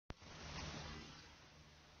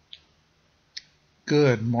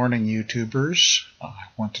Good morning, YouTubers. I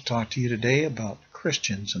want to talk to you today about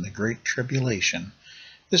Christians and the Great Tribulation.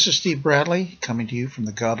 This is Steve Bradley coming to you from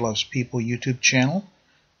the God Loves People YouTube channel,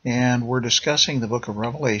 and we're discussing the book of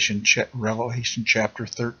Revelation, Revelation chapter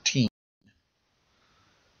 13.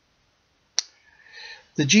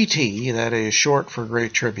 The GT, that is short for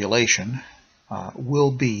Great Tribulation,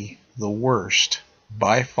 will be the worst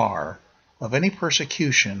by far of any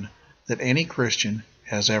persecution that any Christian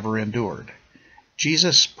has ever endured.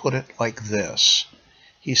 Jesus put it like this.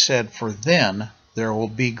 He said, "For then there will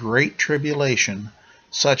be great tribulation,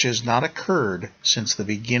 such as not occurred since the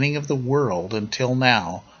beginning of the world until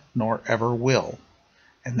now, nor ever will."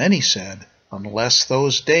 And then he said, "Unless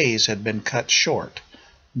those days had been cut short,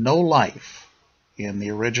 no life," in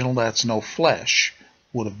the original that's no flesh,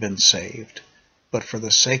 "would have been saved. But for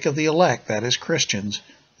the sake of the elect," that is Christians,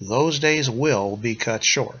 "those days will be cut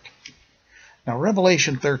short." Now,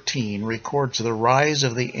 Revelation 13 records the rise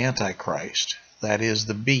of the Antichrist, that is,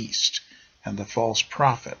 the beast, and the false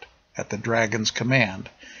prophet at the dragon's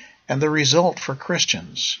command, and the result for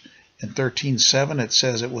Christians. In 13:7 it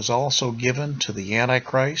says, "It was also given to the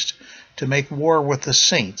Antichrist to make war with the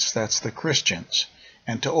saints," that's the Christians,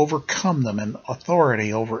 "and to overcome them, and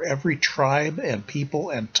authority over every tribe and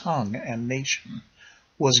people and tongue and nation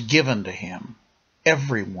was given to him."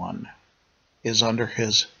 Everyone is under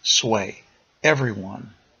his sway.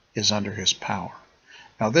 Everyone is under his power.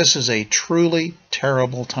 Now, this is a truly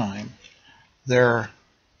terrible time. There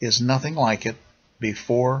is nothing like it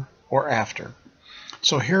before or after.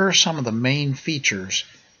 So here are some of the main features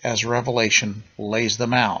as Revelation lays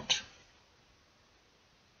them out.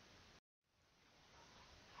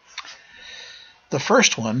 The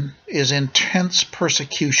first one is intense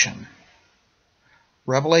persecution.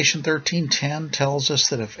 Revelation 13:10 tells us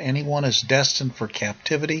that if anyone is destined for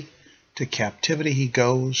captivity, to captivity he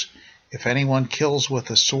goes. If anyone kills with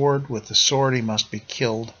the sword he must be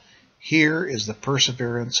killed. Here is the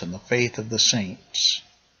perseverance and the faith of the saints.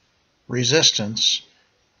 Resistance,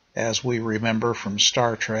 as we remember from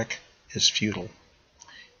Star Trek, is futile.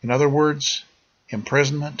 In other words,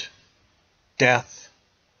 imprisonment, death,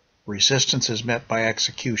 resistance is met by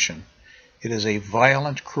execution. It is a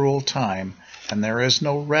violent, cruel time, and there is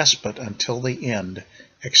no respite until the end,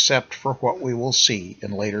 except for what we will see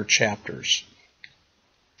in later chapters.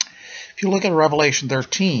 If you look at Revelation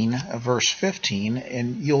 13, verse 15,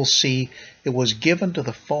 and you'll see it was given to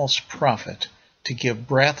the false prophet to give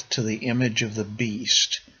breath to the image of the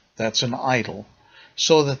beast. That's an idol.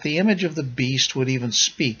 So that the image of the beast would even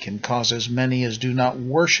speak and cause as many as do not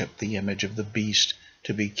worship the image of the beast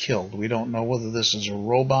to be killed. We don't know whether this is a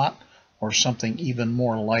robot or something even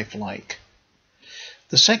more lifelike.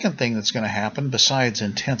 The second thing that's going to happen, besides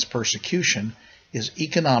intense persecution, is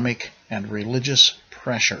economic and religious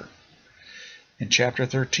pressure. In chapter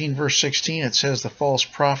 13, verse 16, it says, "The false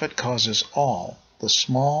prophet causes all, the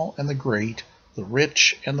small and the great, the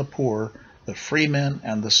rich and the poor, the freemen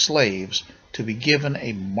and the slaves, to be given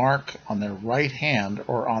a mark on their right hand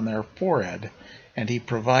or on their forehead, and he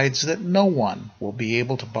provides that no one will be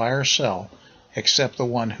able to buy or sell except the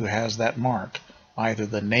one who has that mark, either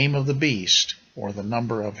the name of the beast or the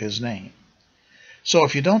number of his name." So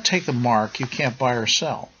if you don't take the mark, you can't buy or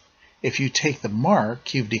sell. If you take the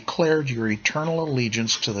mark, you've declared your eternal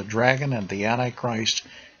allegiance to the dragon and the Antichrist,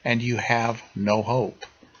 and you have no hope.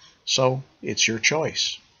 So it's your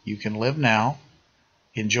choice. You can live now,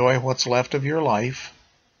 enjoy what's left of your life,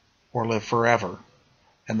 or live forever.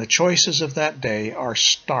 And the choices of that day are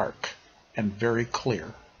stark and very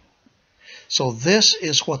clear. So this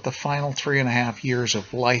is what the final 3.5 years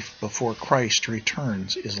of life before Christ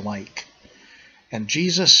returns is like. And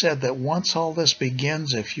Jesus said that once all this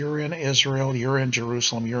begins, if you're in Israel, you're in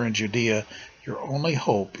Jerusalem, you're in Judea, your only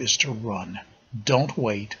hope is to run. Don't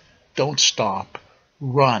wait. Don't stop.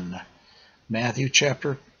 Run. Matthew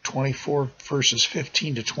chapter 24, verses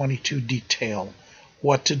 15 to 22 detail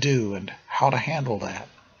what to do and how to handle that.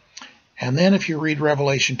 And then if you read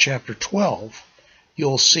Revelation chapter 12,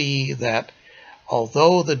 you'll see that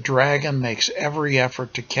although the dragon makes every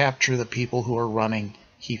effort to capture the people who are running,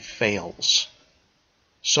 he fails.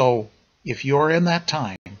 So if you're in that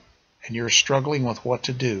time and you're struggling with what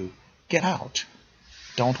to do, get out.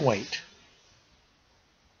 Don't wait.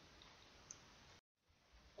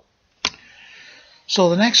 So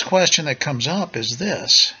the next question that comes up is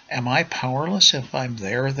this: am I powerless if I'm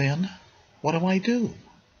there then? What do I do?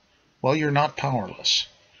 Well, you're not powerless.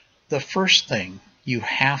 The first thing you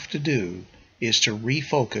have to do is to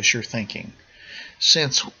refocus your thinking.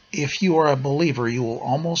 Since if you are a believer, you will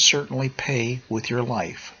almost certainly pay with your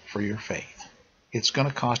life for your faith. It's going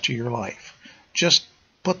to cost you your life. Just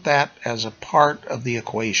Put that as a part of the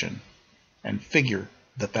equation and figure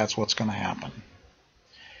that that's what's going to happen.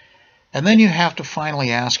 And then you have to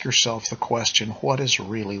finally ask yourself the question, what is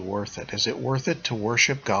really worth it? Is it worth it to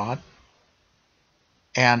worship God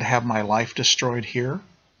and have my life destroyed here?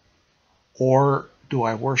 Or do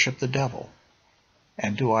I worship the devil?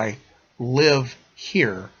 And do I live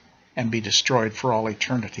here and be destroyed for all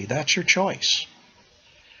eternity? That's your choice.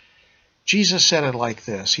 Jesus said it like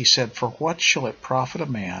this. He said, "For what shall it profit a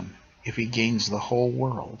man if he gains the whole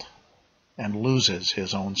world and loses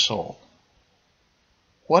his own soul?"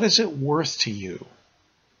 What is it worth to you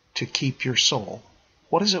to keep your soul?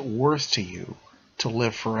 What is it worth to you to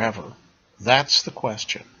live forever? That's the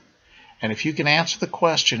question. And if you can answer the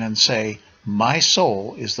question and say, my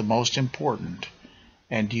soul is the most important,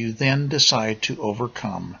 and you then decide to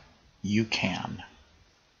overcome, you can.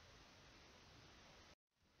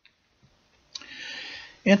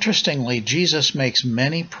 Interestingly, Jesus makes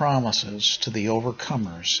many promises to the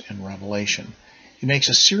overcomers in Revelation. He makes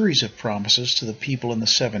a series of promises to the people in the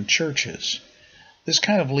 7 churches. This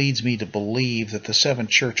kind of leads me to believe that the 7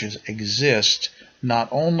 churches exist not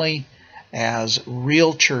only as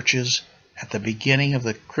real churches at the beginning of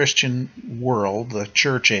the Christian world, the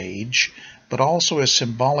church age, but also as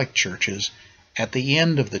symbolic churches at the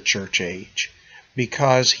end of the church age,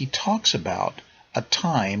 because he talks about a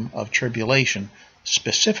time of tribulation,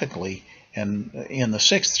 specifically in the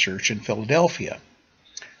 6th church in Philadelphia.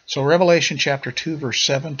 So Revelation chapter 2, verse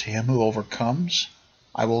 7, "To him who overcomes,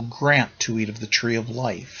 I will grant to eat of the tree of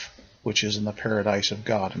life, which is in the paradise of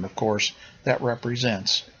God." And of course, that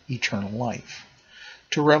represents eternal life.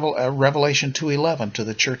 To Revelation 2:11, to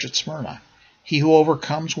the church at Smyrna, "He who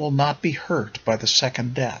overcomes will not be hurt by the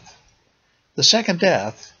second death." The second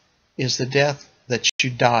death is the death that you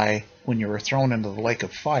die when you are thrown into the lake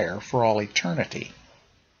of fire for all eternity.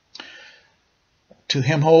 "To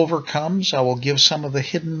him who overcomes, I will give some of the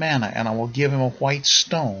hidden manna, and I will give him a white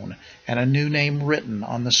stone, and a new name written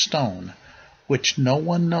on the stone, which no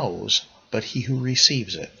one knows but he who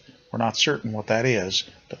receives it." We're not certain what that is,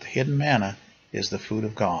 but the hidden manna is the food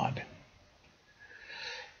of God.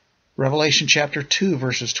 Revelation chapter 2,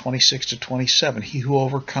 verses 26 to 27, "He who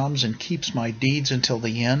overcomes and keeps my deeds until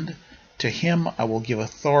the end, to him I will give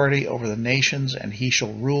authority over the nations, and he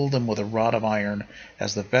shall rule them with a rod of iron,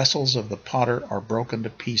 as the vessels of the potter are broken to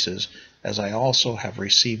pieces, as I also have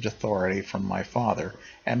received authority from my Father."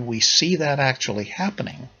 And we see that actually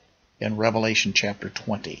happening in Revelation chapter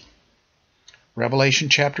 20. Revelation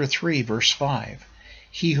chapter 3, verse 5,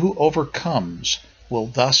 "He who overcomes will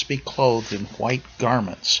thus be clothed in white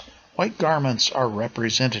garments." White garments are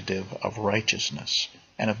representative of righteousness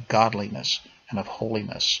and of godliness and of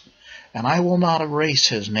holiness. "And I will not erase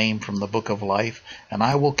his name from the book of life, and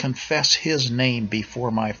I will confess his name before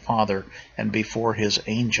my Father and before his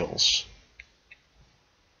angels."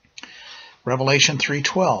 Revelation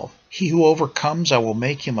 3:12, "He who overcomes, I will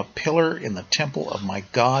make him a pillar in the temple of my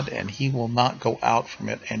God, and he will not go out from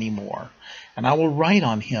it any more. And I will write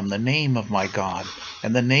on him the name of my God,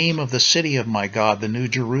 and the name of the city of my God, the New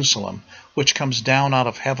Jerusalem, which comes down out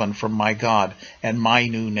of heaven from my God, and my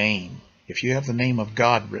new name." If you have the name of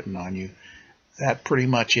God written on you, that pretty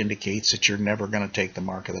much indicates that you're never going to take the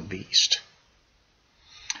mark of the beast.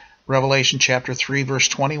 Revelation chapter 3, verse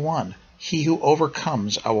 21, "He who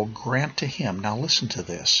overcomes, I will grant to him." Now listen to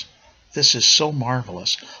this. This is so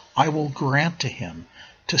marvelous. "I will grant to him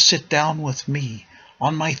to sit down with me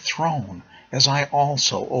on my throne, as I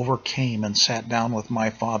also overcame and sat down with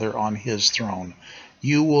my Father on his throne."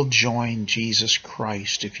 You will join Jesus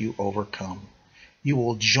Christ if you overcome. You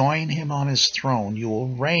will join him on his throne. You will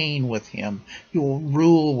reign with him. You will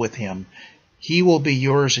rule with him. He will be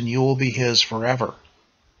yours and you will be his forever.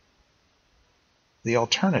 The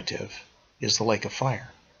alternative is the lake of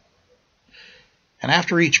fire. And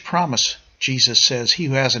after each promise, Jesus says, "He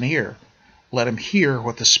who has an ear, let him hear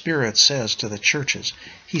what the Spirit says to the churches."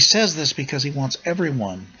 He says this because he wants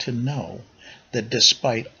everyone to know that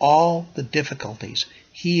despite all the difficulties,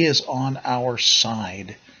 he is on our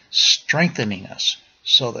side, strengthening us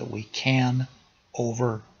so that we can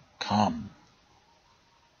overcome.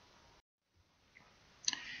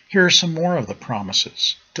 Here are some more of the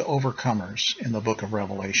promises to overcomers in the book of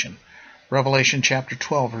Revelation. Revelation chapter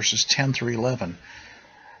 12, verses 10 through 11.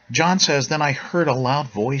 John says, "Then I heard a loud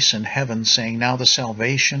voice in heaven saying, Now the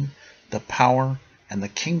salvation, the power, and the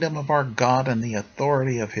kingdom of our God and the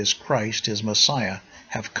authority of his Christ, his Messiah,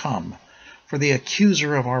 have come. For the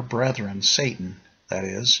accuser of our brethren, Satan, that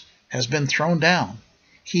is, has been thrown down,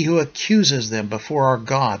 he who accuses them before our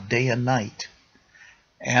God day and night.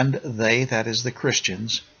 And they, that is the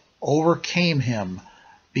Christians, overcame him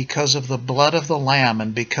because of the blood of the Lamb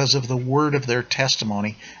and because of the word of their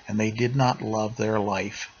testimony, and they did not love their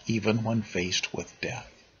life even when faced with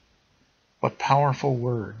death. What powerful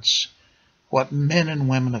words! What men and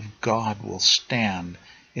women of God will stand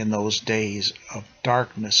in those days of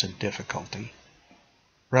darkness and difficulty.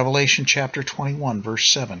 Revelation chapter 21, verse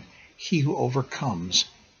 7, he who overcomes,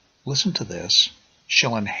 listen to this,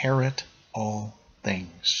 shall inherit all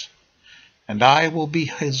things. And I will be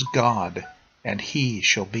his God, and he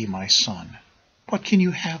shall be my son. What can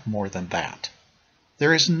you have more than that?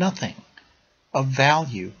 There is nothing of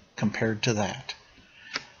value compared to that.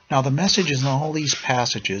 Now the message in all these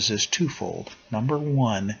passages is twofold. Number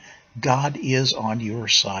one, God is on your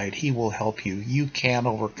side. He will help you. You can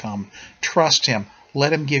overcome. Trust him.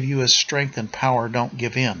 Let him give you his strength and power. Don't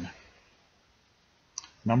give in.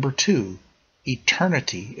 Number two,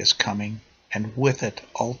 eternity is coming, and with it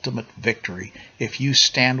ultimate victory. If you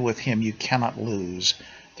stand with him, you cannot lose.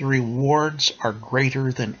 The rewards are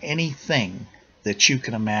greater than anything that you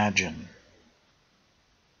can imagine.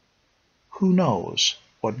 Who knows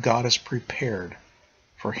what God has prepared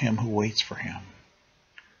for him who waits for him?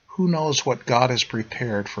 Who knows what God has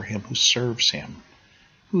prepared for him who serves him?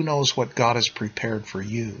 Who knows what God has prepared for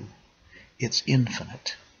you? It's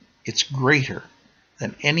infinite. It's greater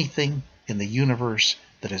than anything in the universe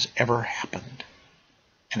that has ever happened.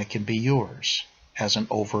 And it can be yours as an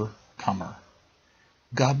overcomer.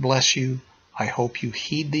 God bless you. I hope you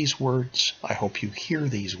heed these words. I hope you hear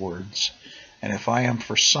these words. And if I am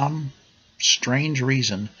for some strange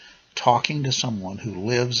reason talking to someone who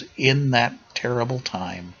lives in that terrible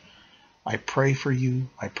time, I pray for you.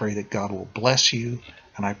 I pray that God will bless you,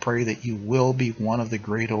 and I pray that you will be one of the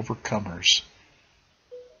great overcomers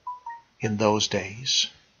in those days.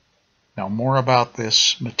 Now, more about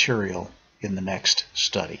this material in the next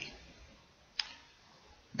study.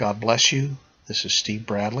 God bless you. This is Steve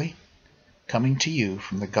Bradley, coming to you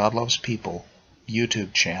from the God Loves People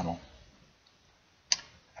YouTube channel.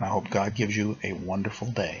 And I hope God gives you a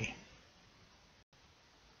wonderful day.